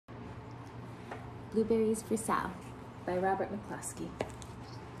Blueberries for Sal by Robert McCloskey.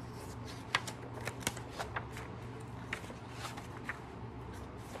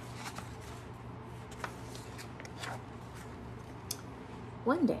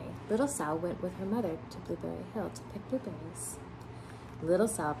 One day, little Sal went with her mother to Blueberry Hill to pick blueberries. Little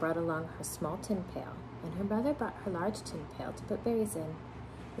Sal brought along her small tin pail, and her mother brought her large tin pail to put berries in.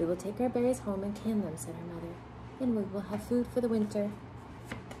 "We will take our berries home and can them," said her mother, "and we will have food for the winter."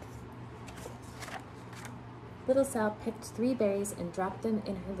 Little Sal picked 3 berries and dropped them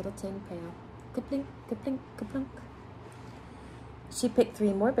in her little tin pail. Ka-plink, ka-plink, ka-plunk. She picked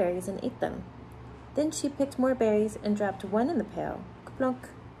 3 more berries and ate them. Then she picked more berries and dropped 1 in the pail, ka-plunk,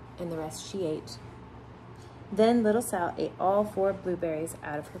 and the rest she ate. Then little Sal ate all 4 blueberries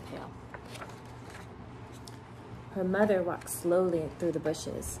out of her pail. Her mother walked slowly through the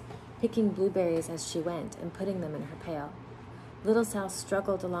bushes, picking blueberries as she went and putting them in her pail. Little Sal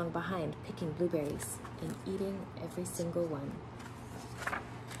struggled along behind, picking blueberries and eating every single one.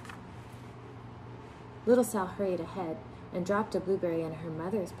 Little Sal hurried ahead and dropped a blueberry in her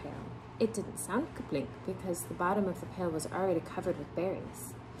mother's pail. It didn't sound ka-plink because the bottom of the pail was already covered with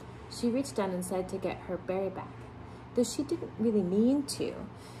berries. She reached down and said to get her berry back. Though she didn't really mean to,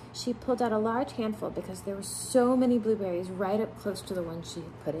 she pulled out a large handful because there were so many blueberries right up close to the one she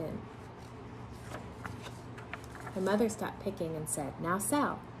had put in. Her mother stopped picking and said, "Now,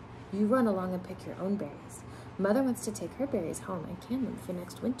 Sal, you run along and pick your own berries. Mother wants to take her berries home and can them for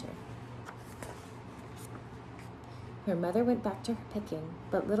next winter." Her mother went back to her picking,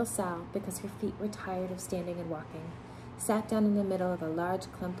 but little Sal, because her feet were tired of standing and walking, sat down in the middle of a large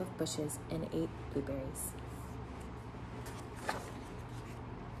clump of bushes and ate blueberries.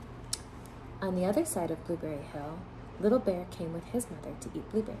 On the other side of Blueberry Hill, Little Bear came with his mother to eat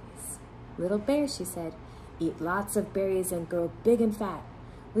blueberries. "Little Bear," she said, "eat lots of berries and grow big and fat.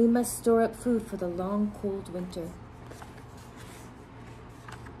 We must store up food for the long, cold winter."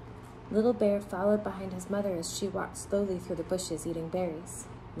 Little Bear followed behind his mother as she walked slowly through the bushes eating berries.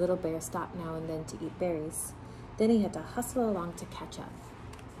 Little Bear stopped now and then to eat berries. Then he had to hustle along to catch up.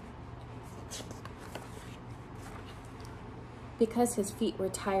 Because his feet were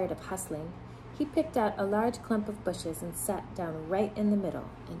tired of hustling, he picked out a large clump of bushes and sat down right in the middle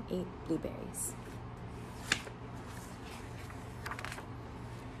and ate blueberries.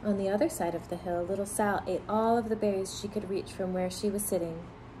 On the other side of the hill, little Sal ate all of the berries she could reach from where she was sitting.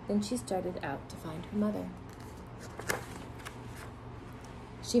 Then she started out to find her mother.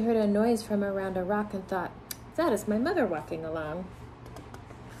 She heard a noise from around a rock and thought, "That is my mother walking along."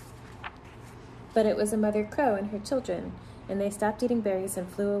 But it was a mother crow and her children, and they stopped eating berries and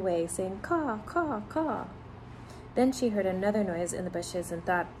flew away, saying, "Caw, caw, caw." Then she heard another noise in the bushes and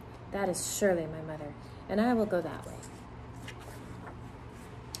thought, "That is surely my mother, and I will go that way."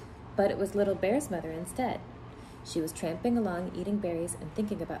 But it was Little Bear's mother instead. She was tramping along, eating berries and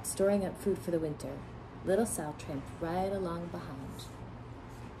thinking about storing up food for the winter. Little Sal tramped right along behind.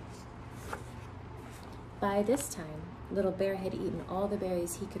 By this time, Little Bear had eaten all the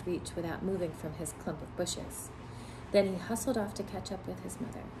berries he could reach without moving from his clump of bushes. Then he hustled off to catch up with his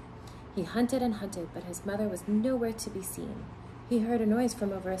mother. He hunted and hunted, but his mother was nowhere to be seen. He heard a noise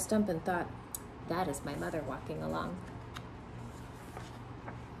from over a stump and thought, "That is my mother walking along."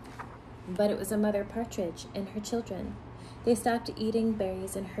 But it was a mother partridge and her children. They stopped eating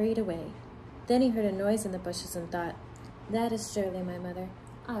berries and hurried away. Then he heard a noise in the bushes and thought, "That is surely my mother.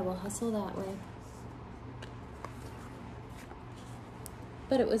 I will hustle that way."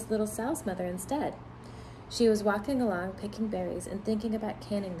 But it was little Sal's mother instead. She was walking along, picking berries and thinking about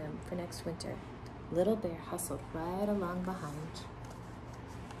canning them for next winter. Little Bear hustled right along behind.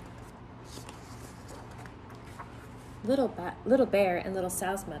 Little Bear and Little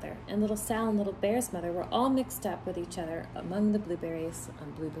Sal's mother, and Little Sal and Little Bear's mother were all mixed up with each other among the blueberries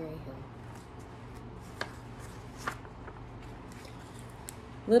on Blueberry Hill.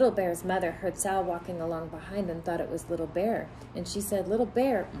 Little Bear's mother heard Sal walking along behind and thought it was Little Bear, and she said, "Little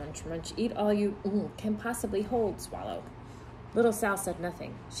Bear, munch, munch, eat all you can possibly hold, swallow." Little Sal said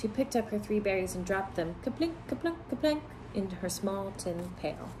nothing. She picked up her 3 berries and dropped them, ka-plink, ka-plunk, ka-plank, into her small tin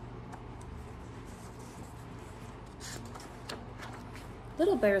pail.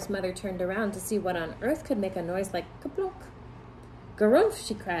 Little Bear's mother turned around to see what on earth could make a noise like ka-plunk. "Garumph,"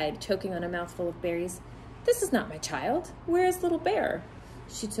 she cried, choking on a mouthful of berries. "This is not my child. Where is Little Bear?"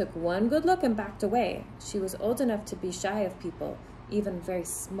 She took one good look and backed away. She was old enough to be shy of people, even a very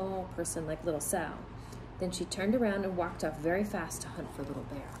small person like Little Sal. Then she turned around and walked off very fast to hunt for Little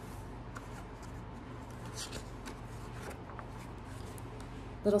Bear.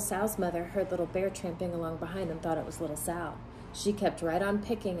 Little Sal's mother heard Little Bear tramping along behind and thought it was Little Sal. She kept right on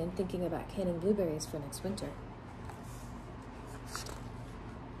picking and thinking about canning blueberries for next winter.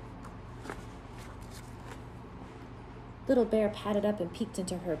 Little Bear padded up and peeked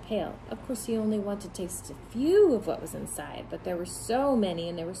into her pail. Of course, he only wanted to taste a few of what was inside, but there were so many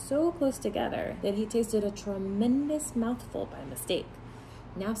and they were so close together that he tasted a tremendous mouthful by mistake.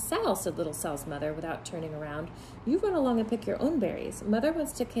 "Now, Sal," said Little Sal's mother without turning around, "you run along and pick your own berries. Mother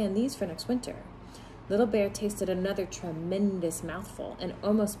wants to can these for next winter." Little Bear tasted another tremendous mouthful and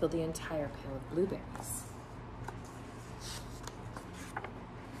almost spilled the entire pail of blueberries.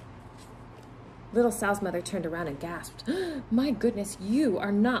 Little Sal's mother turned around and gasped, "My goodness, you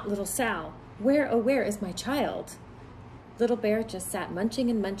are not Little Sal. Where, oh where is my child?" Little Bear just sat munching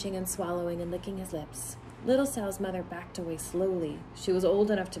and swallowing and licking his lips. Little Sal's mother backed away slowly. She was old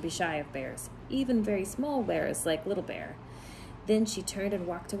enough to be shy of bears, even very small bears like Little Bear. Then she turned and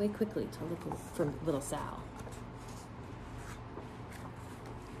walked away quickly to look for Little Sal.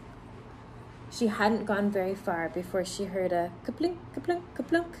 She hadn't gone very far before she heard a kaplunk, kaplunk,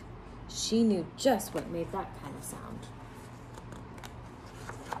 kaplunk. She knew just what made that kind of sound.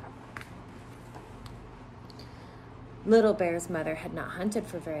 Little Bear's mother had not hunted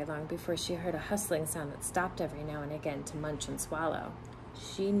for very long before she heard a hustling sound that stopped every now and again to munch and swallow.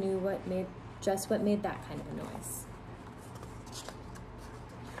 She knew just what made that kind of a noise.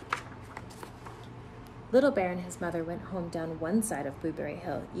 Little Bear and his mother went home down one side of Blueberry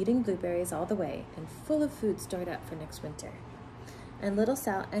Hill, eating blueberries all the way and full of food stored up for next winter. And Little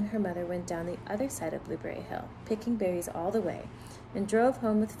Sal and her mother went down the other side of Blueberry Hill, picking berries all the way, and drove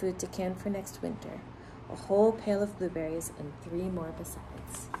home with food to can for next winter. A whole pail of blueberries and 3 more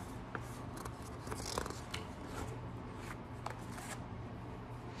besides.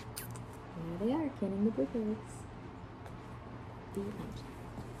 And there they are, canning the blueberries. The end.